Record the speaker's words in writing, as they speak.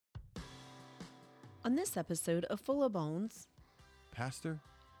On this episode of Full of Bones, Pastor,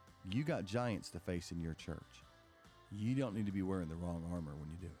 you got giants to face in your church. You don't need to be wearing the wrong armor when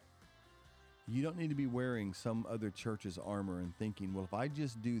you do it. You don't need to be wearing some other church's armor and thinking, well, if I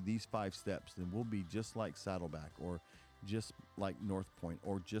just do these 5 steps, then we'll be just like Saddleback or just like North Point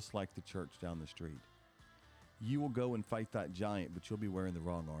or just like the church down the street. You will go and fight that giant, but you'll be wearing the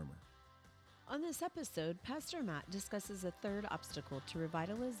wrong armor. on this episode, Pastor Matt discusses a third obstacle to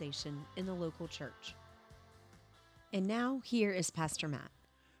revitalization in the local church. And now, here is Pastor Matt.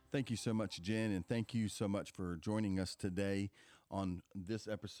 Thank you so much, Jen, and thank you so much for joining us today on this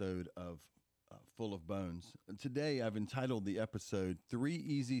episode of Full of Bones. Today, I've entitled the episode, 3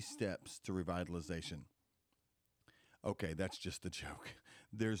 Easy Steps to Revitalization. Okay, that's just a joke.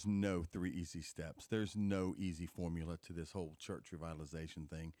 There's no 3 easy steps. There's no easy formula to this whole church revitalization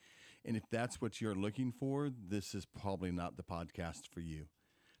thing. And if that's what you're looking for, this is probably not the podcast for you.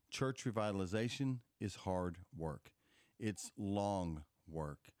 Church revitalization is hard work. It's long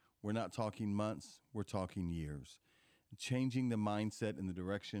work. We're not talking months, we're talking years. Changing the mindset in the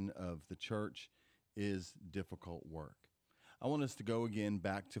direction of the church is difficult work. I want us to go again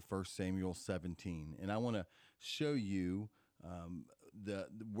back to 1 Samuel 17, and I want to show you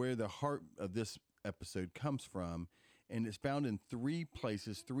where the heart of this episode comes from, and it's found in 3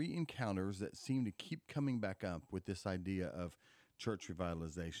 places, 3 encounters that seem to keep coming back up with this idea of church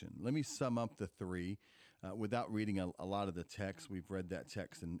revitalization. Let me sum up the 3 without reading a lot of the text. We've read that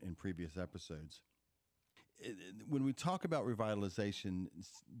text in previous episodes. When we talk about revitalization,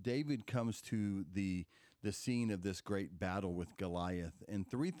 David comes to the scene of this great battle with Goliath, and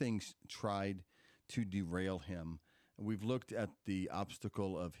 3 things tried to derail him. We've looked at the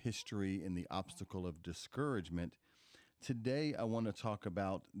obstacle of history and the obstacle of discouragement. Today, I want to talk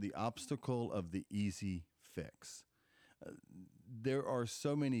about the obstacle of the easy fix. There are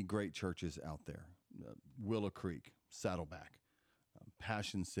so many great churches out there, Willow Creek, Saddleback,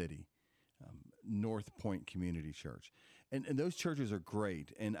 Passion City, North Point Community Church. And those churches are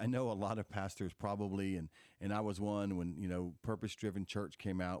great. And I know a lot of pastors probably, and I was one when, Purpose-Driven Church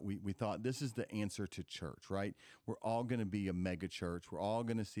came out, we thought this is the answer to church, right? We're all going to be a mega church. We're all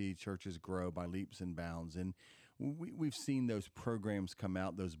going to see churches grow by leaps and bounds. And we've seen those programs come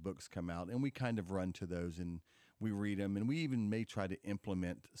out, those books come out, and we kind of run to those and we read them, and we even may try to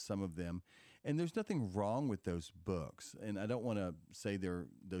implement some of them. And there's nothing wrong with those books. And I don't want to say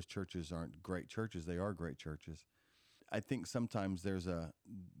those churches aren't great churches. They are great churches. I think sometimes there's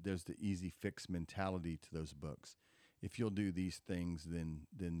the easy fix mentality to those books. If you'll do these things,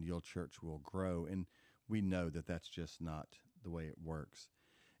 then your church will grow. And we know that that's just not the way it works.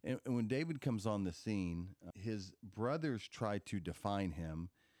 And when David comes on the scene, his brothers try to define him.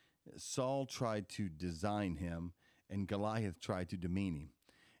 Saul tried to design him, and Goliath tried to demean him.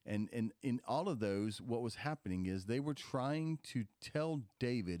 And in all of those, what was happening is they were trying to tell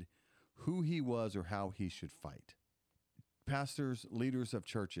David who he was or how he should fight. Pastors, leaders of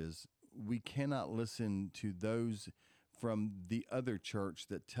churches, we cannot listen to those from the other church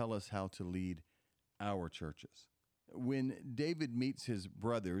that tell us how to lead our churches. When David meets his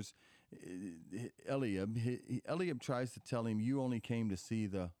brothers, Eliab tries to tell him, you only came to see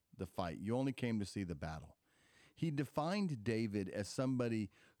the fight. You only came to see the battle. He defined David as somebody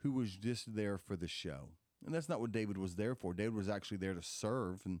who was just there for the show. And that's not what David was there for. David was actually there to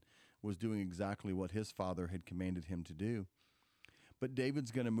serve and was doing exactly what his father had commanded him to do. But David's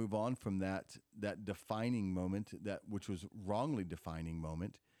going to move on from that defining moment, which was wrongly defining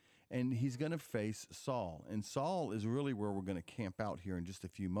moment, and he's going to face Saul. And Saul is really where we're going to camp out here in just a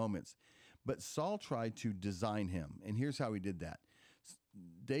few moments. But Saul tried to design him, and here's how he did that.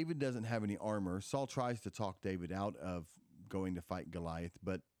 David doesn't have any armor. Saul tries to talk David out of going to fight Goliath,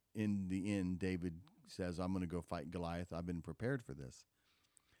 but in the end, David says, I'm going to go fight Goliath. I've been prepared for this.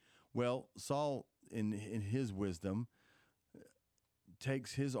 Well, Saul, in his wisdom,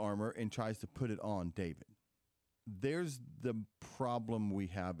 takes his armor and tries to put it on David. There's the problem we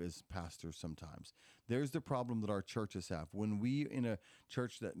have as pastors sometimes. There's the problem that our churches have. When we, in a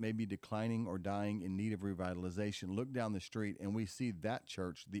church that may be declining or dying in need of revitalization, look down the street and we see that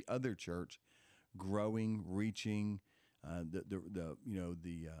church, the other church, growing, reaching, the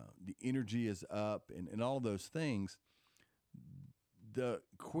energy is up, and all those things. The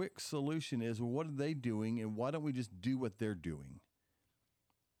quick solution is, well, what are they doing, and why don't we just do what they're doing?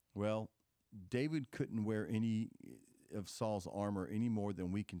 Well, David couldn't wear any of Saul's armor any more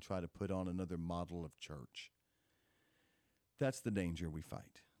than we can try to put on another model of church. That's the danger we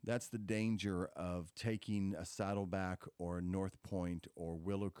fight. That's the danger of taking a Saddleback or a North Point or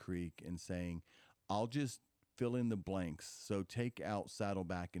Willow Creek and saying, I'll just fill in the blanks. So take out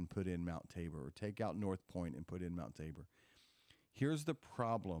Saddleback and put in Mount Tabor, or take out North Point and put in Mount Tabor. Here's the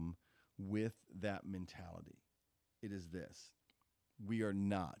problem with that mentality. It is this. We are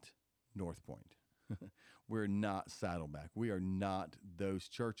not North Point. We're not Saddleback. We are not those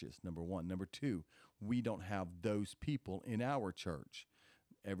churches, number one. Number two, we don't have those people in our church.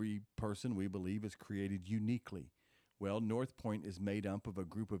 Every person, we believe, is created uniquely. Well, North Point is made up of a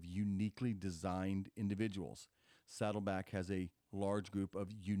group of uniquely designed individuals. Saddleback has a large group of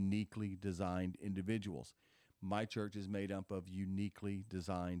uniquely designed individuals. My church is made up of uniquely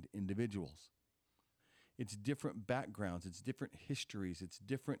designed individuals. It's different backgrounds, it's different histories, it's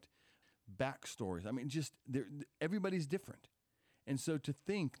different backstories. I mean, just everybody's different. And so to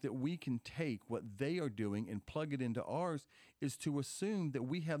think that we can take what they are doing and plug it into ours is to assume that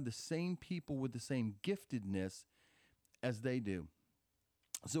we have the same people with the same giftedness as they do.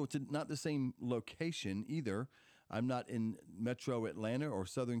 So it's not the same location either. I'm not in Metro Atlanta or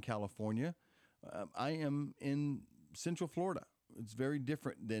Southern California. I am in Central Florida. It's very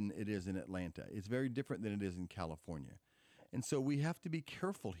different than it is in Atlanta. It's very different than it is in California. And so we have to be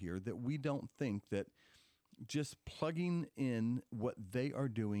careful here that we don't think that just plugging in what they are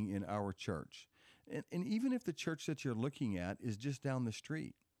doing in our church, and even if the church that you're looking at is just down the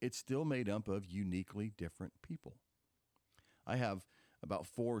street, it's still made up of uniquely different people. I have about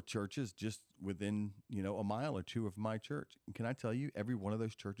 4 churches just within, a mile or two of my church. And can I tell you, every one of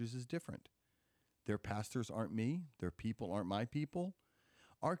those churches is different. Their pastors aren't me. Their people aren't my people.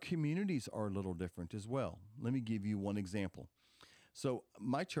 Our communities are a little different as well. Let me give you one example. So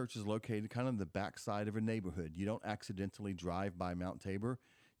my church is located kind of the backside of a neighborhood. You don't accidentally drive by Mount Tabor.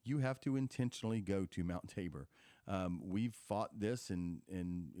 You have to intentionally go to Mount Tabor. We've fought this in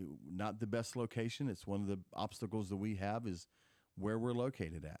not the best location. It's one of the obstacles that we have is where we're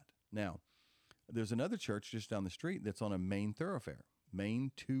located at. Now, there's another church just down the street that's on a main thoroughfare,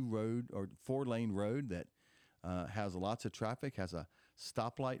 main 4-lane road that has lots of traffic, has a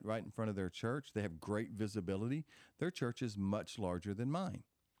stoplight right in front of their church. They have great visibility. Their church is much larger than mine.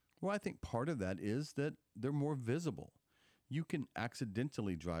 Well, I think part of that is that they're more visible. You can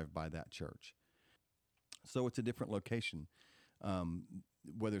accidentally drive by that church. So it's a different location,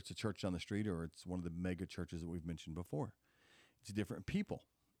 whether it's a church down the street or it's one of the mega churches that we've mentioned before. It's different people.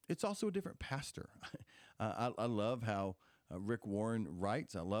 It's also a different pastor. I love how Rick Warren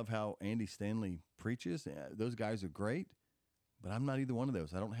writes. I love how Andy Stanley preaches. Those guys are great, but I'm not either one of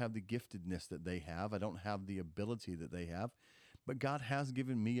those. I don't have the giftedness that they have. I don't have the ability that they have. But God has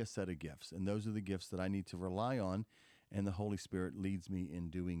given me a set of gifts, and those are the gifts that I need to rely on, and the Holy Spirit leads me in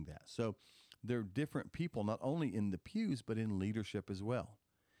doing that. So they're different people, not only in the pews, but in leadership as well.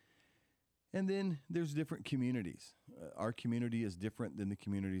 And then there's different communities. Our community is different than the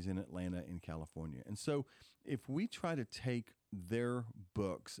communities in Atlanta and California. And so if we try to take their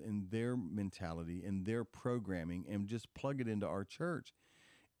books and their mentality and their programming and just plug it into our church,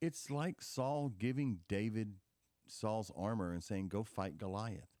 it's like Saul giving David Saul's armor and saying, go fight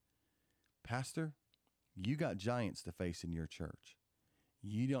Goliath. Pastor, you got giants to face in your church.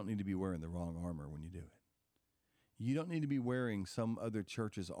 You don't need to be wearing the wrong armor when you do it. You don't need to be wearing some other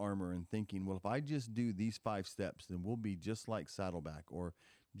church's armor and thinking, well, if I just do these 5 steps, then we'll be just like Saddleback or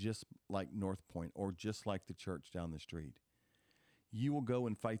just like North Point or just like the church down the street. You will go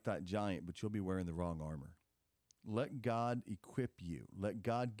and fight that giant, but you'll be wearing the wrong armor. Let God equip you. Let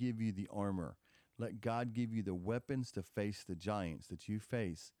God give you the armor. Let God give you the weapons to face the giants that you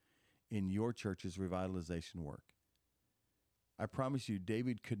face in your church's revitalization work. I promise you,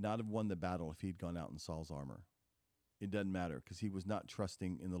 David could not have won the battle if he'd gone out in Saul's armor. It doesn't matter because he was not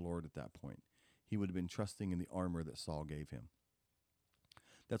trusting in the Lord at that point. He would have been trusting in the armor that Saul gave him.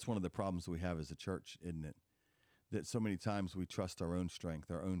 That's one of the problems we have as a church, isn't it? That so many times we trust our own strength,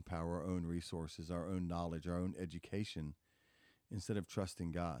 our own power, our own resources, our own knowledge, our own education, instead of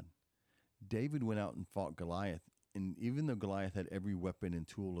trusting God. David went out and fought Goliath, and even though Goliath had every weapon and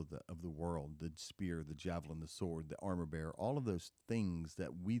tool of the world, the spear, the javelin, the sword, the armor bearer, all of those things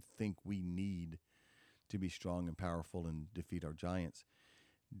that we think we need to be strong and powerful and defeat our giants,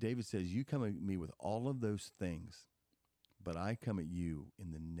 David says, you come at me with all of those things, but I come at you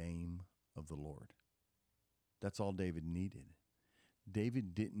in the name of the Lord. That's all David needed.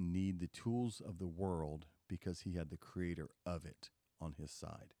 David didn't need the tools of the world because he had the creator of it on his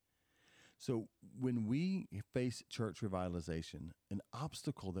side. So when we face church revitalization, an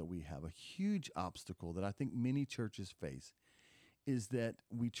obstacle that we have, a huge obstacle that I think many churches face, is that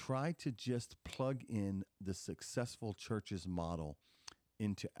we try to just plug in the successful church's model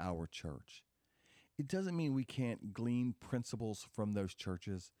into our church. It doesn't mean we can't glean principles from those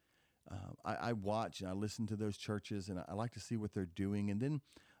churches. I watch and I listen to those churches, and I like to see what they're doing. And then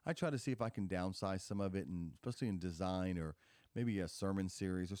I try to see if I can downsize some of it, and especially in design or maybe a sermon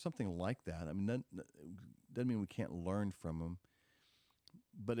series or something like that. I mean, that doesn't mean we can't learn from them.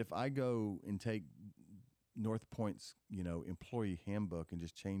 But if I go and take North Point's, employee handbook and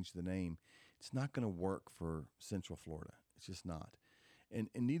just change the name, it's not going to work for Central Florida. It's just not. And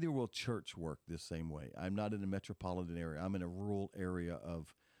neither will church work this same way. I'm not in a metropolitan area. I'm in a rural area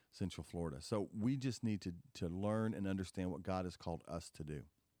of Central Florida. So we just need to learn and understand what God has called us to do.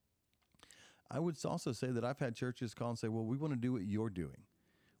 I would also say that I've had churches call and say, well, we want to do what you're doing.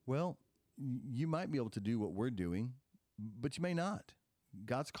 Well, you might be able to do what we're doing, but you may not.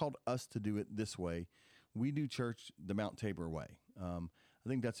 God's called us to do it this way. We do church the Mount Tabor way. I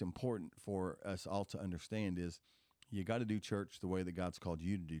think that's important for us all to understand is you got to do church the way that God's called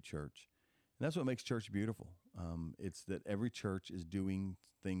you to do church. And that's what makes church beautiful. It's that every church is doing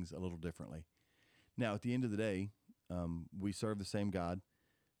things a little differently. Now, at the end of the day, we serve the same God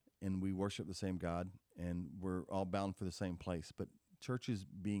and we worship the same God and we're all bound for the same place. But churches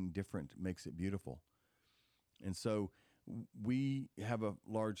being different makes it beautiful. And so we have a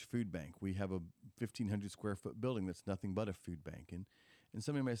large food bank. We have a 1,500 square foot building that's nothing but a food bank. And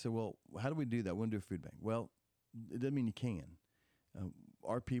somebody may say, well, how do we do that? We want to do a food bank. Well, it doesn't mean you can.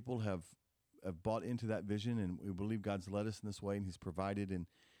 Our people have bought into that vision, and we believe God's led us in this way, and He's provided, and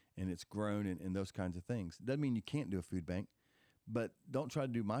it's grown, and those kinds of things. It doesn't mean you can't do a food bank, but don't try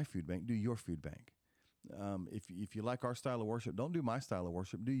to do my food bank. Do your food bank. If you like our style of worship, don't do my style of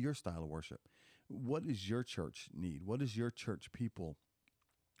worship. Do your style of worship. What does your church need? What does your church people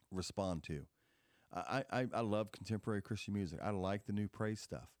respond to? I love contemporary Christian music. I like the new praise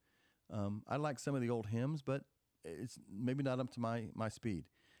stuff. I like some of the old hymns, but it's maybe not up to my speed.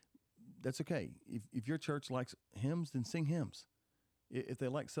 That's okay. If your church likes hymns, then sing hymns. If they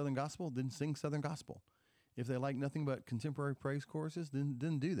like Southern gospel, then sing Southern gospel. If they like nothing but contemporary praise choruses,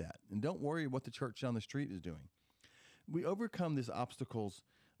 then do that. And don't worry what the church down the street is doing. We overcome these obstacles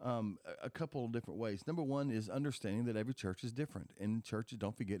a couple of different ways. Number one is understanding that every church is different. And churches,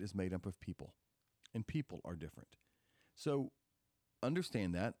 don't forget, is made up of people. And people are different. So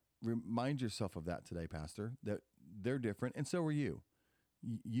understand that. Remind yourself of that today, Pastor, that they're different, and so are you.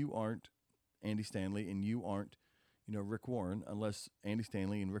 You aren't Andy Stanley, and you aren't, Rick Warren, unless Andy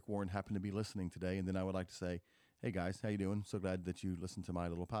Stanley and Rick Warren happen to be listening today. And then I would like to say, hey, guys, how you doing? So glad that you listened to my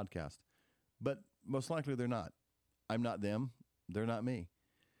little podcast. But most likely they're not. I'm not them. They're not me.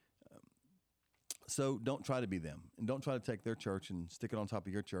 So don't try to be them, and don't try to take their church and stick it on top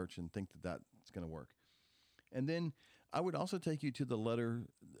of your church and think that that's going to work. And then I would also take you to the letter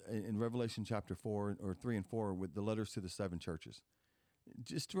in Revelation chapter 4 or 3 and 4 with the letters to the 7 churches.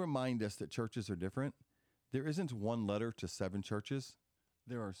 Just to remind us that churches are different. There isn't one letter to 7 churches.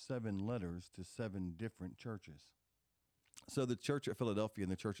 There are 7 letters to 7 different churches. So the church at Philadelphia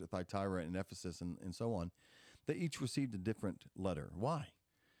and the church at Thyatira and Ephesus and so on, they each received a different letter. Why?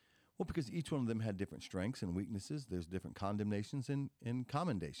 Well, because each one of them had different strengths and weaknesses. There's different condemnations and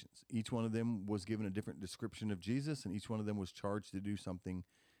commendations. Each one of them was given a different description of Jesus, and each one of them was charged to do something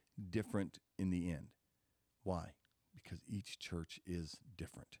different in the end. Why? Because each church is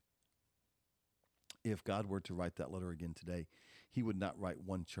different. If God were to write that letter again today, He would not write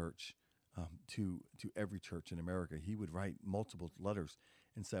one church to every church in America. He would write multiple letters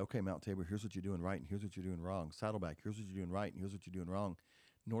and say, okay, Mount Tabor, here's what you're doing right, and here's what you're doing wrong. Saddleback, here's what you're doing right, and here's what you're doing wrong.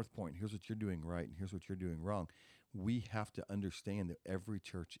 North Point, here's what you're doing right, and here's what you're doing wrong. We have to understand that every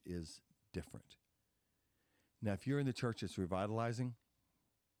church is different. Now, if you're in the church that's revitalizing,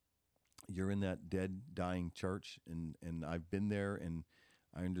 you're in that dead, dying church, and I've been there, and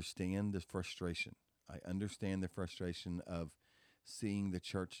I understand the frustration. I understand the frustration of seeing the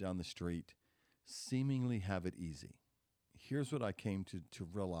church down the street seemingly have it easy. Here's what I came to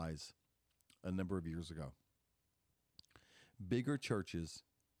realize a number of years ago. Bigger churches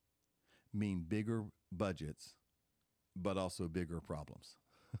mean bigger budgets, but also bigger problems.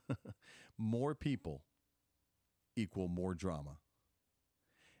 More people equal more drama,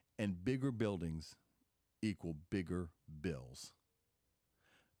 and bigger buildings equal bigger bills.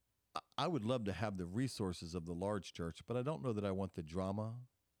 I would love to have the resources of the large church, but I don't know that I want the drama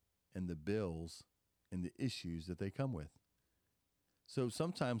and the bills and the issues that they come with. So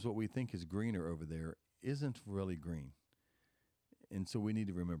sometimes what we think is greener over there isn't really green. And so we need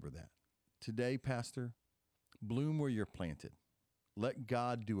to remember that. Today, Pastor, bloom where you're planted. Let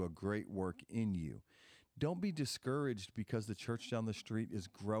God do a great work in you. Don't be discouraged because the church down the street is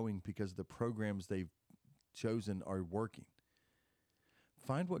growing because the programs they've chosen are working.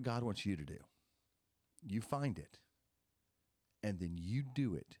 Find what God wants you to do. You find it, and then you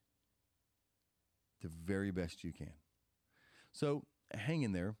do it the very best you can. So hang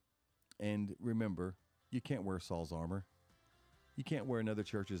in there, and remember, you can't wear Saul's armor. You can't wear another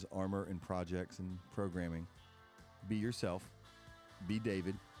church's armor and projects and programming. Be yourself. Be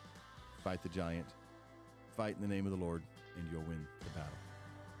David. Fight the giant. Fight in the name of the Lord, and you'll win the battle.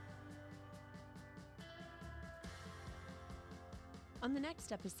 On the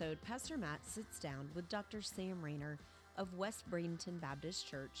next episode, Pastor Matt sits down with Dr. Sam Rayner of West Bradenton Baptist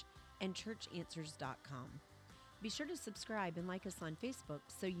Church and churchanswers.com. Be sure to subscribe and like us on Facebook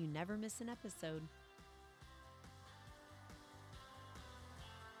so you never miss an episode.